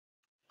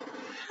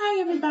Hi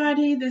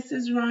everybody, this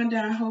is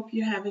Rhonda. I hope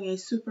you're having a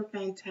super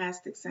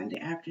fantastic Sunday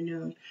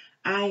afternoon.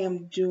 I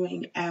am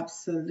doing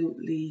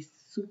absolutely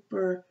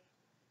super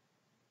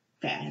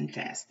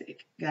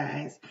fantastic,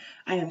 guys.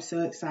 I am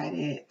so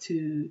excited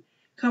to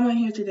come on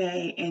here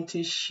today and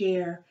to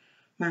share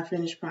my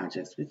finished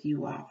projects with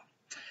you all.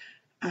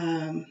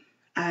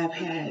 I've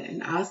had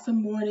an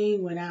awesome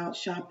morning, went out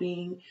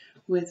shopping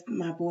with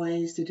my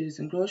boys to do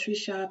some grocery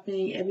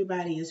shopping.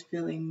 Everybody is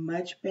feeling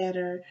much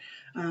better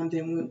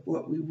than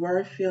what we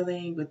were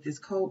feeling with this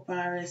cold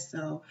virus.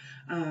 So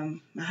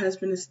my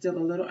husband is still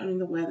a little under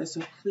the weather,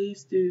 so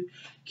please do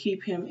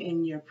keep him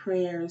in your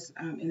prayers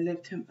and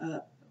lift him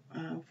up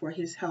for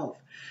his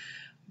health.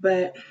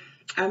 But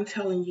I'm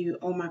telling you,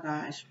 oh my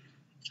gosh,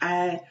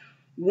 I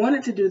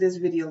wanted to do this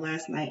video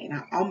last night, and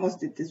I almost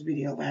did this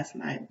video last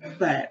night,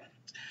 but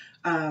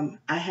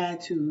I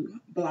had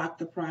to block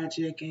the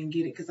project and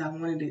get it because I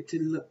wanted it to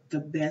look the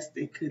best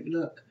it could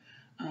look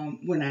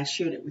when I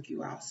shared it with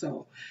you all.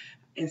 So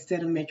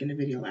instead of making the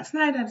video last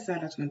night, I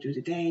decided I was going to do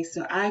it today.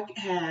 So I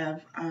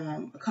have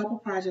a couple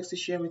projects to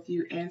share with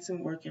you and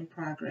some work in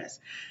progress.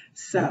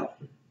 So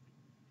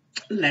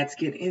let's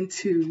get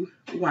into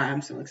why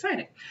I'm so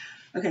excited.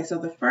 Okay, so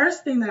the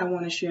first thing that I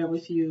want to share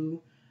with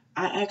you,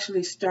 I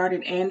actually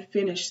started and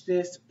finished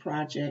this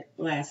project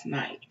last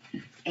night.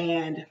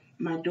 And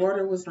my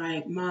daughter was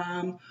like,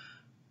 Mom,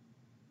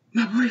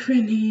 my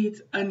boyfriend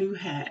needs a new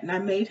hat. And I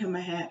made him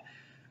a hat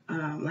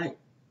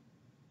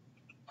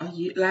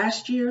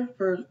last year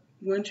for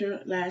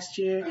winter last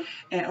year.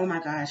 And oh my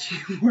gosh,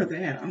 she wore the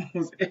hat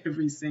almost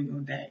every single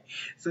day.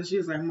 So she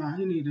was like, Mom,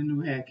 he needs a new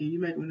hat. Can you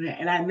make him a new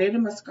hat? And I made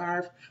him a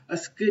scarf, a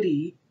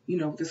scooty, you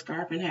know, with the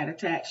scarf and hat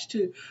attached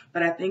too.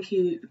 But I think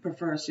he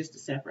prefers just a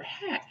separate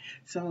hat.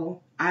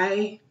 So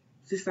I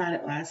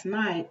decided last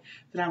night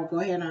that I would go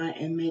ahead on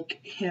and make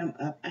him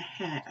up a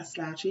hat, a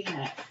slouchy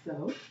hat.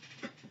 So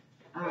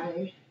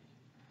I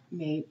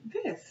made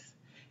this.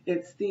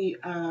 It's the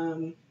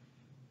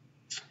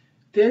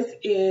this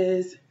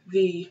is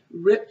the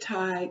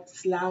Riptide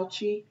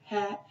slouchy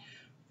hat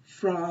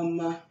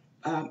from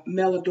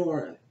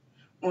Melodora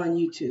on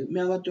YouTube.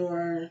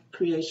 Melodora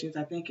Creations,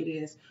 I think it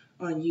is,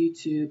 on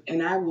YouTube.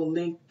 And I will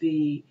link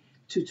the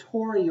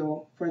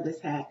tutorial for this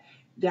hat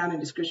down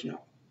in the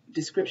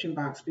description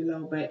box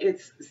below. But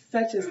it's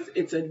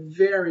a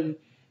very,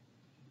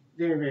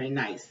 very, very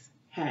nice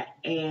hat.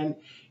 And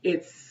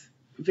it's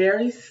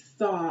very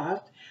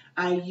soft.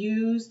 I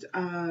used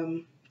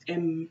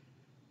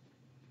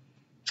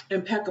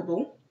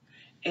Impeccable,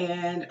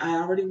 and I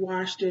already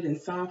washed it and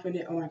softened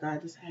it. Oh my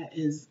God, this hat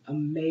is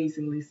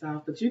amazingly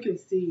soft, but you can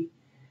see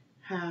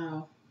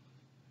how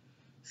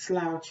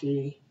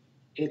slouchy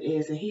it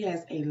is. And he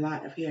has a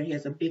lot of hair. He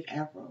has a big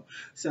afro.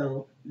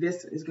 So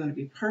this is going to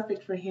be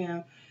perfect for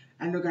him.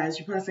 I know, guys,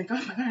 you're probably thinking,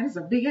 oh my God, it's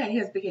a big head. He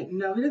has big head.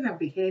 No, he doesn't have a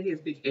big head. He has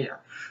big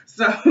hair.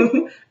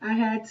 So I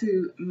had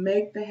to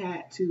make the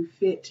hat to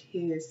fit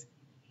his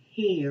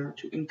hair,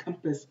 to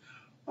encompass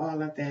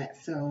all of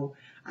that. So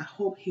I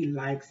hope he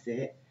likes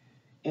it.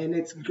 And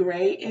it's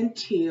gray and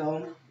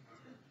teal.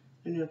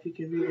 I don't know if you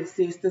can really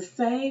see. It's the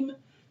same.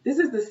 This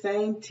is the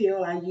same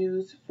teal I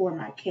used for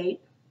my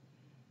cape.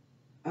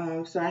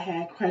 So I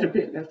had quite a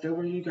bit left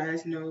over. You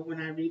guys know when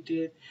I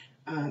redid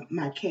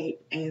my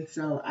cape. And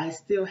so I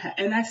still have,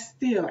 and I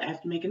still,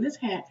 after making this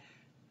hat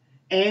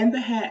and the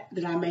hat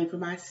that I made for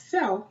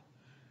myself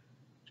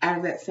out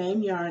of that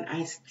same yarn,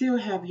 I still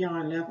have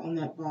yarn left on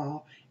that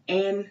ball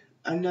and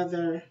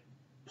another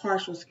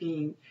partial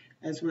skein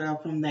as well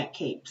from that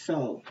cape.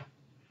 So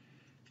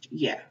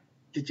yeah.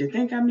 Did you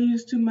think I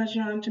used too much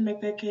yarn to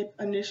make that cape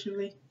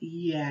initially?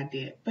 Yeah, I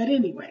did. But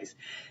anyways,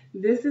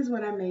 this is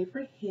what I made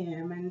for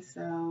him.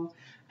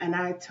 And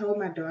I told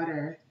my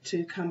daughter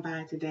to come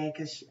by today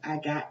because I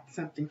got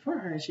something for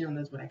her and she don't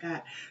know what I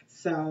got.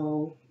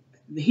 So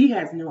he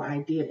has no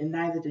idea, and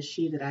neither does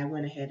she, that I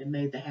went ahead and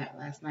made the hat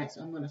last night. So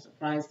I'm going to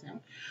surprise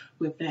him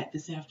with that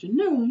this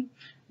afternoon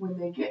when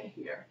they get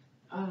here.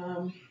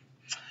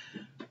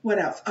 What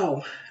else?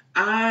 Oh,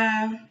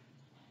 I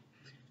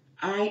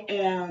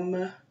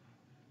am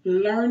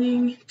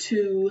learning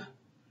to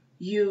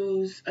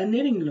use a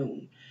knitting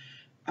loom.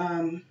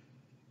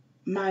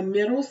 My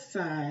middle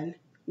son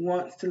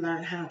wants to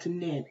learn how to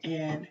knit,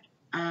 and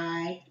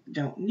I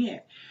don't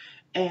knit.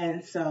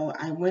 And so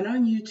I went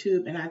on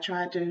YouTube and I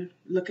tried to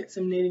look at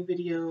some knitting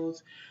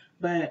videos,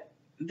 but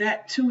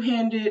that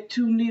two-handed,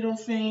 two-needle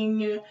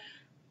thing,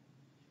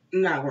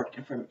 not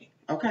working for me,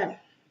 okay?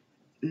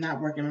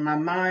 Not working. My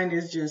mind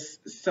is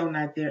just so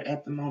not there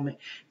at the moment.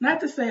 Not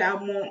to say I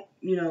won't,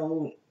 you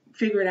know,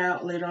 figure it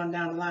out later on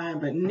down the line,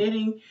 but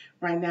knitting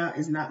right now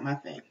is not my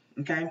thing,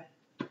 okay?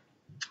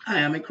 I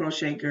am a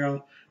crochet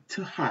girl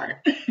to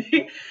heart.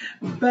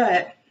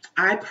 But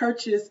I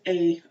purchased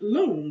a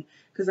loom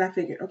because I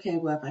figured, okay,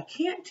 well, if I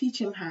can't teach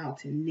him how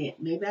to knit,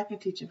 maybe I can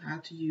teach him how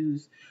to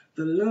use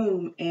the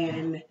loom,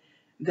 and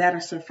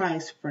that'll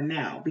suffice for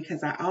now,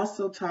 because I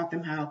also taught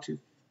them how to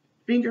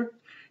finger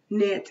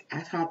knit.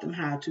 I taught them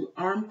how to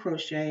arm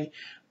crochet,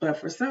 but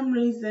for some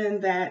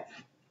reason that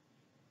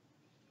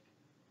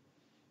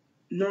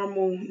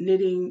normal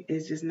knitting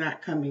is just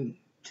not coming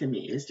to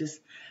me. It's just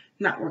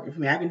not working for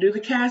me. I can do the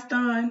cast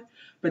on,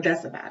 but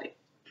that's about it.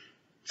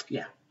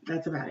 Yeah,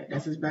 that's about it.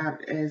 That's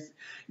about as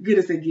good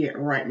as it get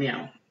right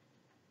now.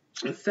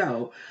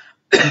 So,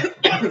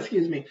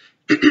 excuse me.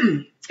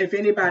 If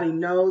anybody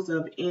knows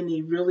of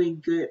any really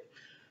good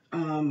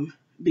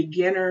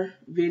beginner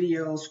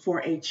videos for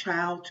a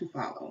child to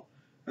follow,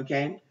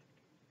 okay,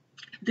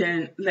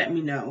 then let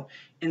me know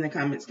in the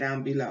comments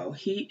down below.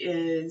 He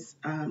is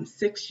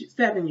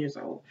 7 years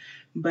old,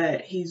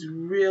 but he's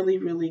really,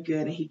 really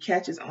good, and he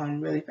catches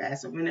on really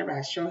fast. So whenever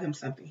I show him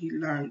something, he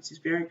learns. He's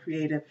very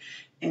creative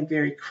and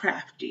very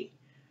crafty.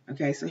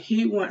 Okay, so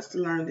he wants to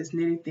learn this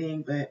knitting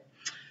thing, but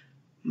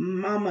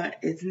Mama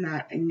is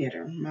not a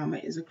knitter. Mama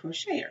is a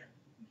crocheter.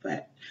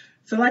 But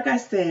so like I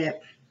said,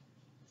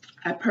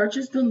 I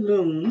purchased the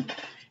loom,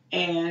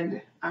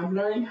 and I'm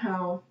learning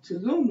how to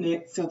loom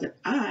knit so that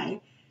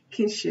I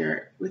can share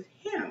it with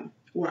him.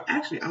 Well,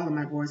 actually all of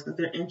my boys, because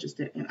they're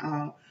interested in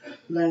all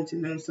learning to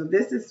loom. So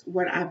this is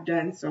what I've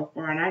done so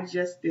far, and I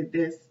just did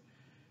this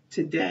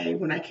today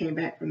when I came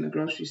back from the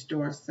grocery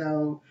store.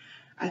 So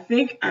I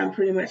think I'm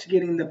pretty much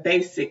getting the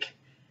basic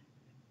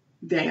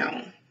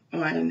down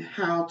on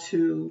how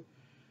to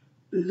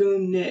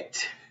loom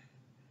knit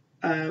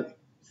a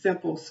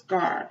simple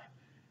scarf.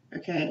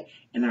 Okay,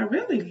 and I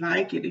really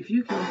like it. If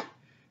you can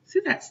see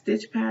that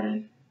stitch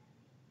pattern,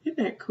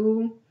 isn't that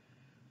cool?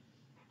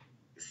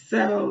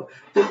 So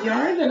the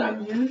yarn that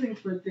I'm using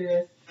for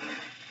this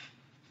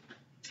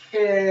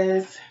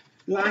is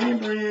Lion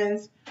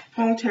Brand's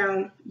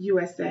Hometown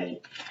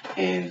USA,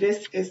 and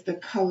this is the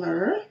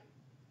color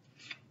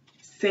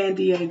San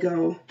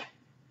Diego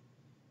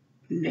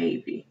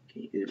Navy.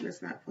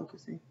 That's not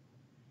focusing.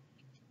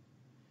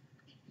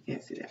 You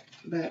can't see that,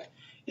 but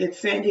it's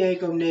San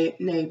Diego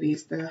Navy.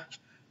 It's the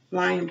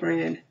Lion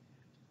Brand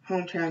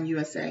Hometown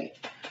USA,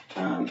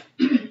 and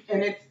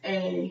it's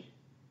a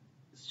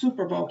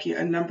super bulky,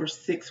 a number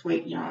 6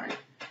 weight yarn.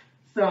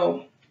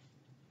 So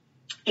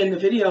in the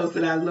videos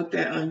that I looked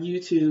at on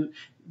YouTube,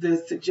 the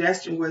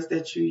suggestion was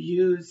that you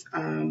use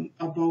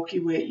a bulky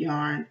weight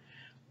yarn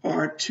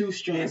or 2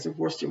 strands of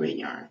worsted weight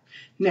yarn.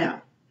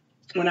 Now,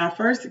 when I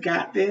first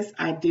got this,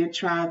 I did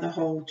try the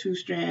whole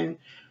 2-strand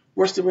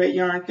worsted weight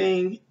yarn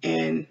thing,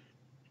 and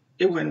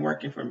it wasn't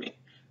working for me.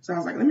 So I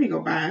was like, let me go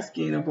buy a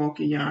skein of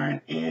bulky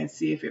yarn and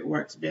see if it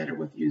works better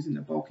with using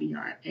the bulky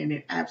yarn. And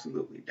it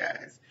absolutely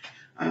does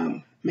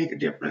make a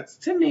difference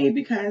to me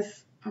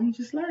because I'm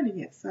just learning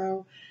it.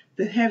 So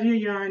the heavier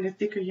yarn, the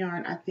thicker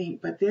yarn, I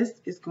think, but this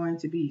is going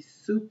to be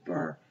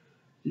super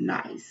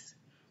nice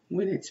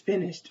when it's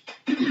finished.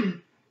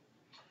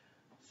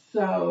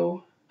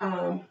 So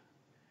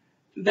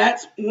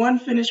that's one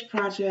finished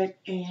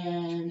project,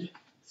 and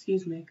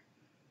excuse me.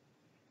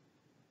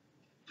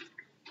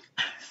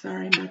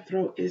 Sorry, my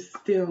throat is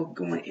still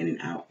going in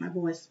and out, my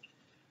voice.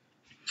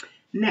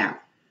 Now,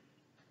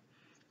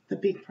 the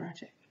big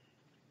project.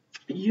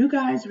 You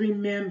guys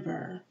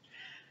remember,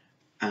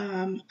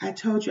 I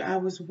told you I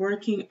was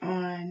working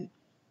on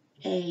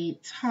a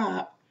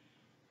top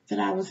that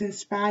I was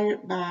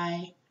inspired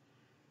by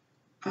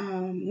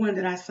one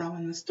that I saw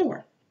in the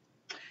store.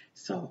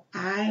 So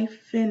I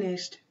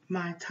finished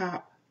my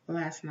top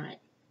last night.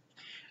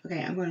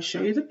 Okay, I'm going to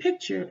show you the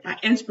picture, my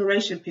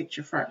inspiration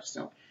picture first.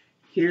 So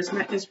here's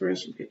my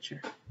inspiration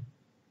picture.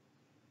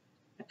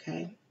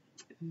 Okay,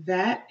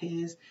 that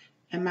is,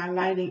 and my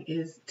lighting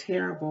is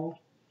terrible,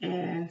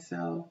 and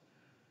so,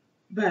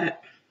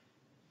 but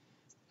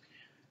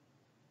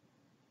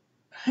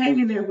hang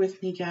in there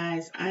with me,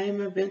 guys. I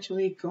am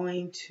eventually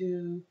going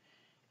to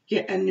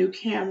get a new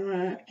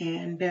camera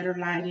and better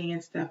lighting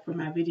and stuff for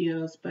my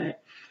videos,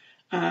 but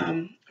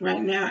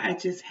right now I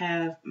just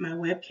have my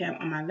webcam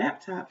on my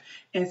laptop,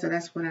 and so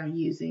that's what I'm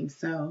using.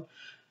 So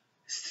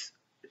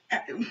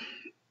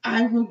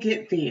I will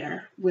get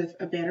there with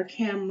a better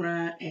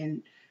camera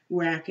and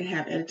where I can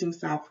have editing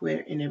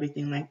software and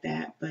everything like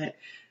that. But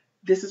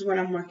this is what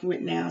I'm working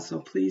with now, so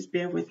please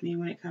bear with me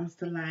when it comes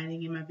to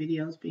lighting and my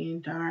videos being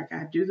dark.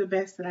 I do the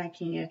best that I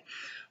can,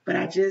 but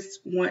I just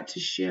want to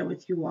share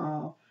with you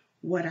all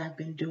what I've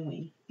been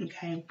doing,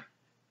 okay?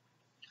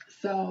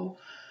 So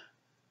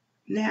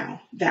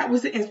now, that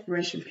was the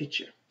inspiration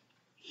picture.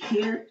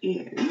 Here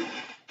is,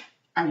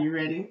 are you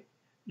ready?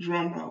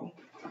 Drum roll.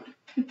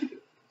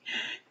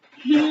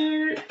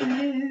 Here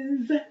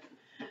is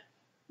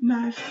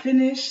my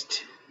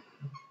finished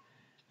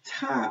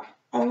top.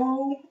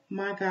 Oh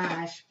my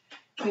gosh.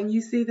 Can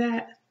you see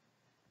that?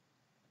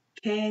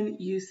 Can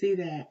you see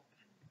that?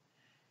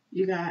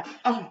 You got,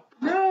 oh,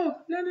 no.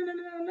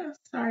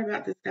 Sorry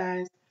about this,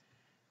 guys.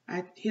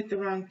 I hit the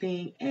wrong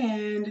thing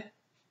and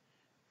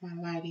my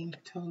lighting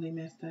totally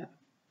messed up.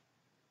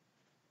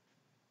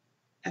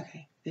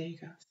 Okay, there you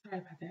go. Sorry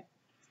about that.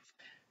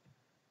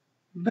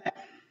 But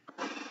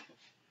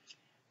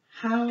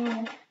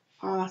how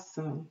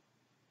awesome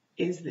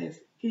is this?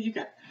 Here you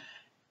go.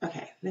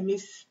 Okay, let me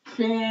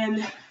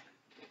spin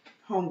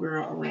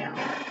homegirl around.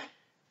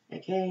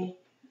 Okay,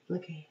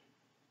 look at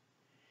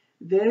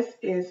this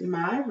is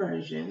my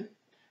version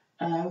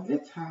of the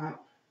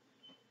top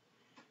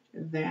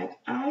that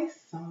I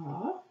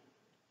saw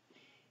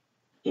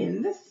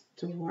in the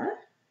store.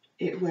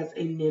 It was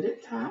a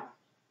knitted top,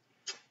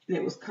 and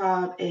it was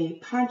called a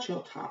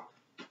poncho top,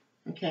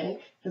 okay,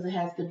 because it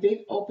has the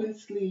big open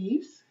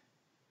sleeves.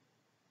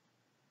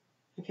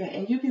 Okay,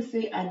 and you can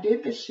see I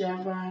did the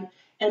chevron,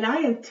 and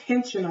I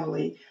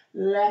intentionally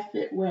left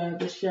it where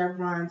the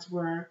chevrons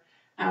were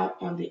out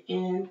on the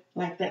end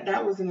like that.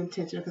 That was an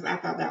intention because I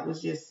thought that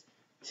was just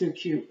too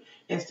cute.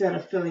 Instead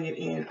of filling it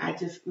in, I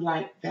just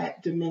like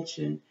that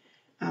dimension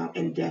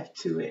and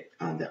depth to it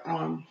on the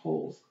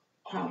armhole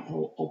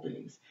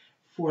openings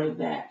for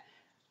that.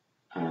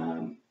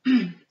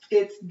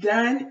 It's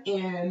done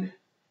in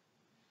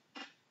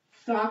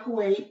sock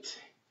weight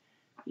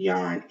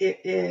yarn.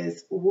 It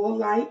is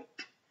Woolite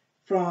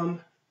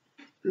from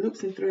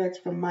Loops and Threads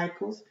from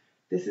Michaels.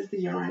 This is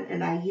the yarn,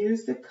 and I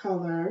use the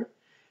color.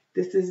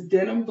 This is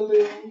denim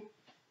blue,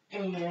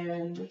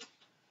 and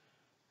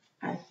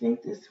I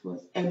think this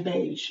was and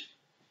beige.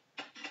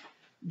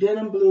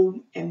 Denim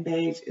blue and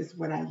beige is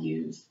what I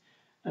use.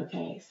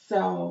 Okay,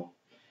 so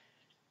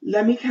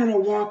let me kind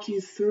of walk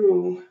you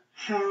through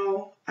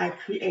how I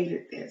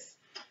created this.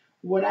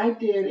 What I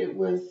did, it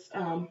was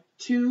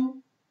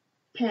 2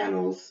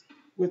 panels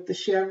with the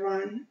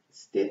chevron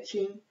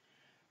stitching.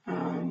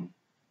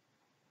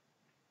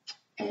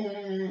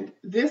 And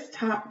this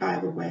top, by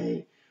the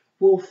way,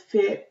 will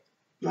fit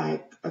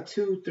like a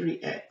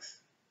 2-3X.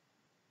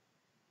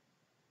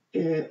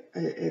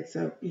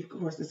 Of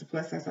course, it's a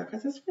plus size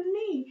because it's for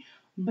me.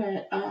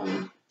 But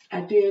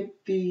I did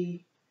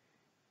the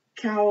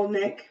cowl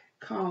neck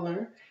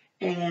collar,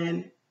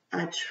 and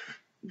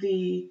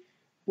the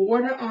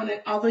border on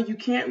it, although you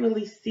can't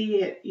really see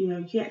it,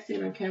 you can't see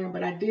it on camera,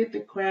 but I did the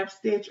crab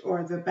stitch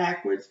or the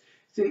backwards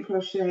single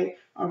crochet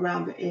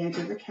around the edge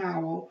of the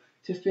cowl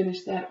to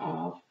finish that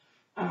off.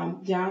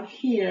 Down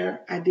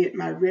here, I did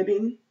my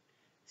ribbing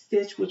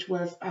stitch, which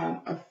was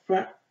a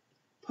front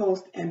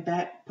post and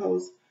back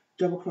post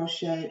double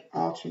crochet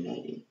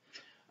alternating.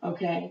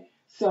 Okay,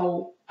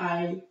 so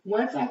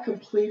once I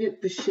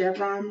completed the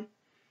chevron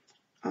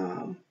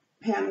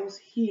panels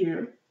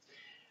here,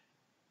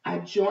 I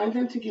joined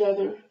them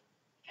together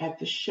at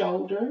the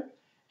shoulder,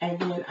 and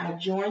then I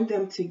joined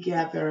them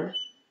together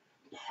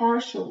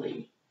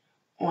partially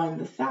on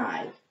the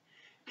side.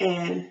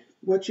 And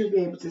what you'll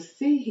be able to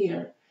see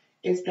here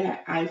is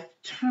that I've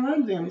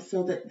turned them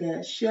so that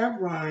the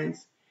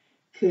chevrons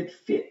could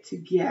fit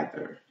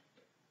together.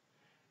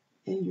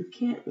 And you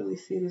can't really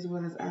see it as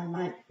well as I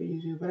like for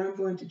you to, but I'm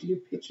going to do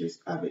pictures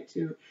of it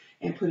too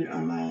and put it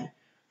on my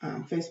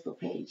Facebook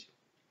page.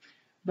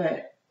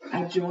 But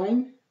I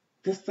joined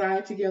the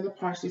side together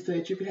partially so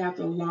that you could have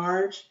the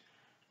large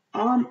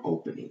arm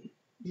opening.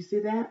 You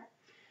see that?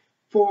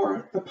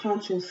 For the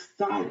poncho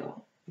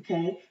style.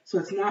 Okay, so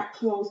it's not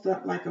closed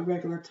up like a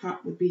regular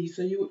top would be.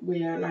 So you would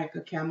wear like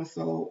a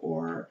camisole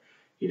or,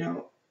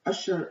 a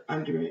shirt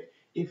under it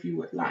if you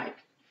would like.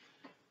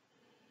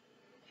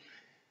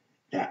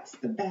 That's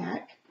the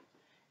back,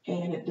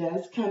 and it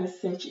does kind of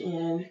cinch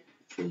in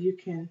so you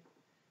can,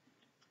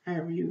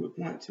 however you would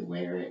want to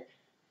wear it,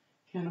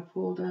 kind of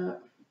pulled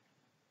up.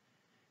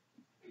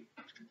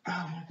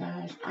 Oh my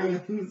gosh, I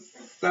am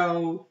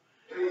so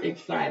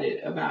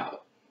excited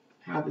about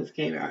how this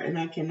came out, and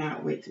I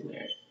cannot wait to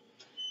wear it.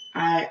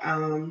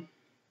 I'm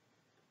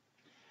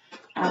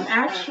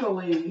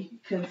actually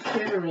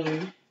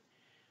considering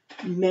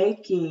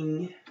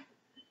making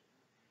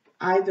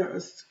either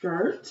a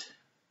skirt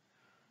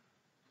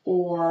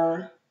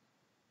or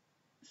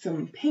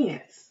some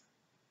pants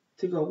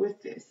to go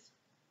with this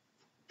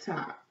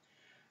top.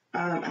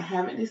 I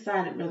haven't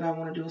decided whether I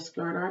want to do a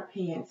skirt or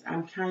pants.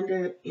 I'm kind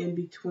of in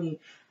between.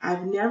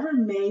 I've never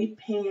made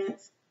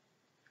pants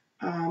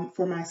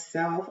for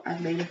myself.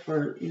 I've made it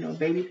for,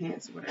 baby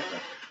pants or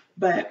whatever.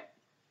 But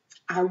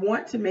I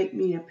want to make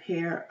me a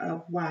pair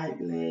of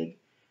wide leg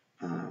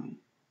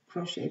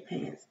crochet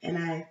pants. And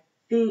I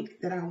think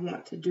that I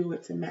want to do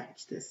it to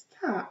match this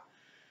top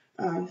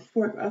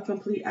for a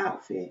complete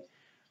outfit.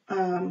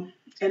 And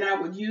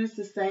I would use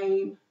the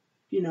same,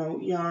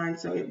 yarn,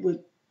 so it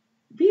would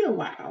be a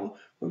while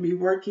for me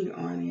working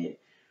on it.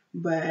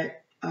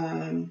 But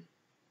I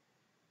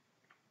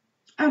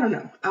don't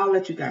know. I'll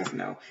let you guys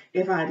know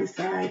if I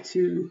decide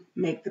to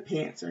make the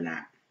pants or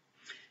not.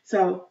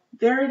 So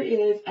there it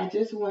is. I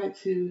just wanted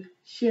to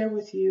share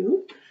with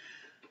you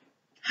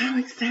how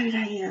excited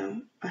I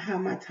am about how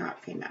my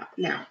top came out.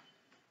 Now,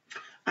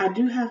 I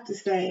do have to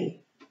say,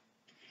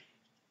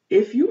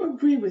 if you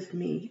agree with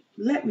me,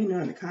 let me know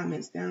in the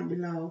comments down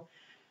below.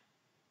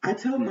 I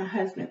told my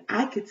husband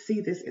I could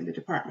see this in the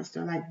department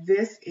store. Like,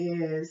 this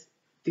is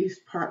the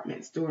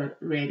department store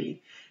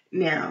ready.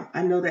 Now,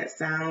 I know that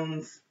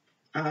sounds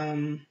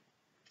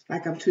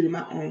like I'm tooting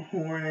my own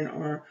horn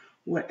or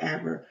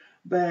whatever.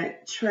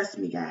 But trust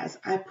me, guys,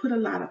 I put a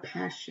lot of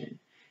passion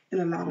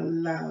and a lot of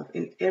love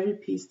in every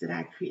piece that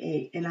I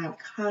create. And I'm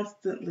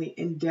constantly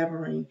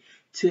endeavoring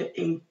to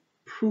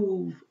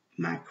improve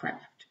my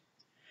craft.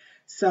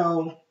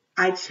 So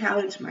I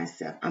challenge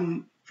myself.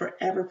 I'm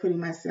forever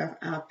putting myself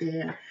out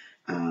there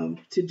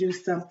to do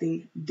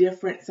something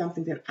different,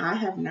 something that I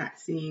have not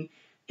seen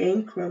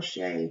in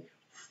crochet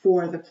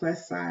for the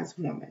plus size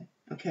woman.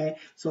 Okay,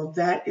 so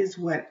that is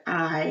what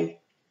I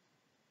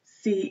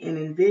see and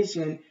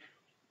envision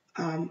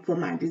for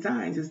my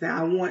designs, is that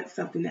I want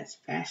something that's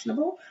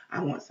fashionable.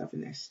 I want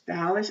something that's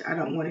stylish. I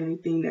don't want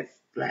anything that's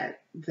like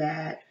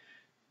that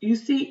you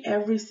see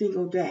every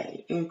single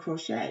day in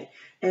crochet.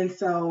 And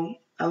so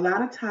a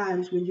lot of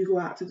times when you go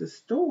out to the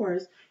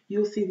stores,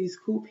 you'll see these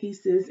cool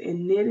pieces,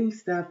 and knitting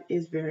stuff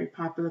is very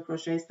popular.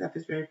 Crochet stuff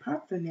is very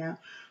popular now,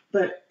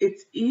 but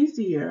it's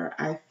easier,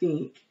 I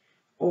think,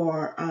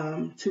 or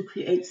to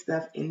create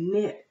stuff in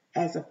knit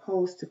as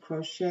opposed to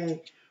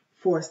crochet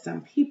for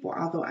some people,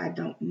 although I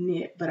don't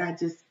knit, but I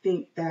just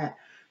think that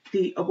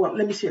well,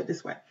 let me share it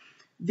this way.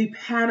 The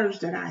patterns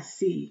that I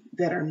see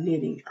that are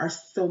knitting are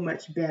so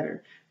much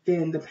better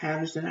than the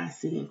patterns that I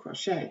see in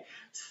crochet.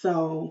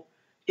 So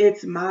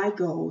it's my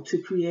goal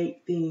to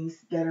create things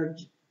that are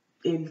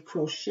in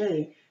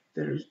crochet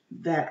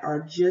that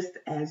are just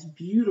as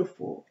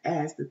beautiful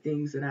as the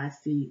things that I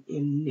see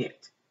in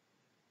knit.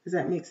 Does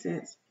that make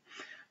sense?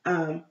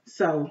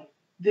 So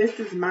this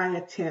is my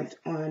attempt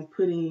on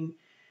putting,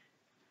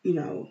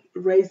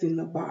 raising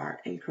the bar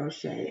in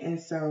crochet.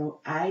 And so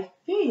I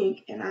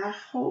think, and I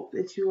hope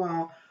that you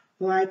all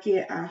like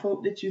it. I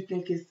hope that you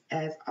think it's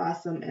as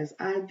awesome as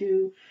I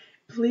do.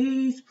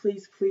 Please,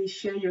 please, please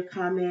share your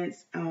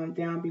comments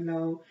down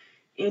below.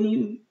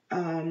 Any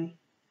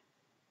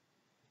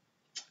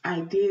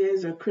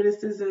ideas or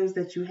criticisms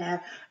that you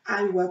have,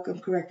 I welcome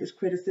corrective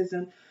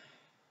criticism.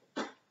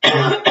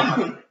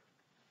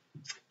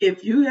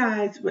 If you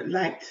guys would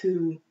like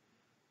to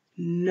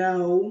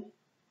know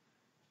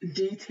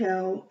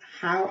detail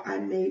how I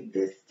made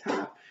this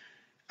top,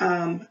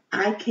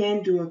 I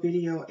can do a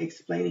video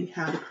explaining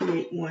how to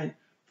create one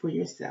for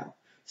yourself.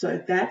 So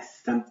if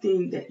that's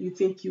something that you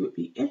think you would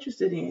be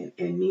interested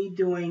in me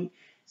doing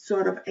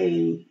sort of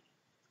a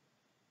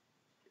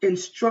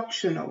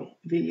instructional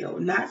video,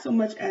 not so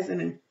much as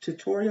a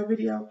tutorial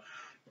video,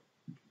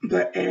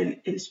 but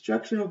an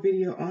instructional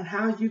video on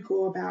how you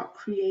go about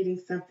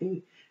creating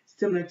something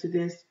similar to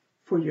this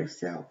for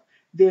yourself,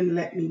 then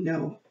let me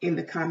know in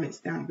the comments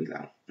down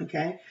below.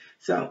 Okay,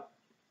 so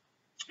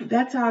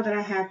that's all that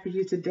I have for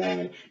you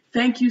today.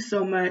 Thank you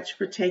so much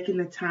for taking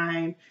the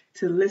time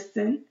to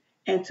listen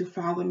and to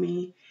follow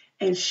me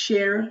and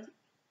share,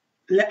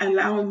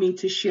 allowing me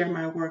to share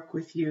my work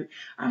with you.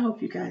 I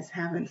hope you guys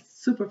have a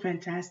super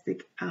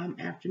fantastic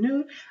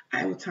afternoon.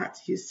 I will talk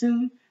to you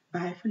soon.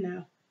 Bye for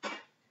now.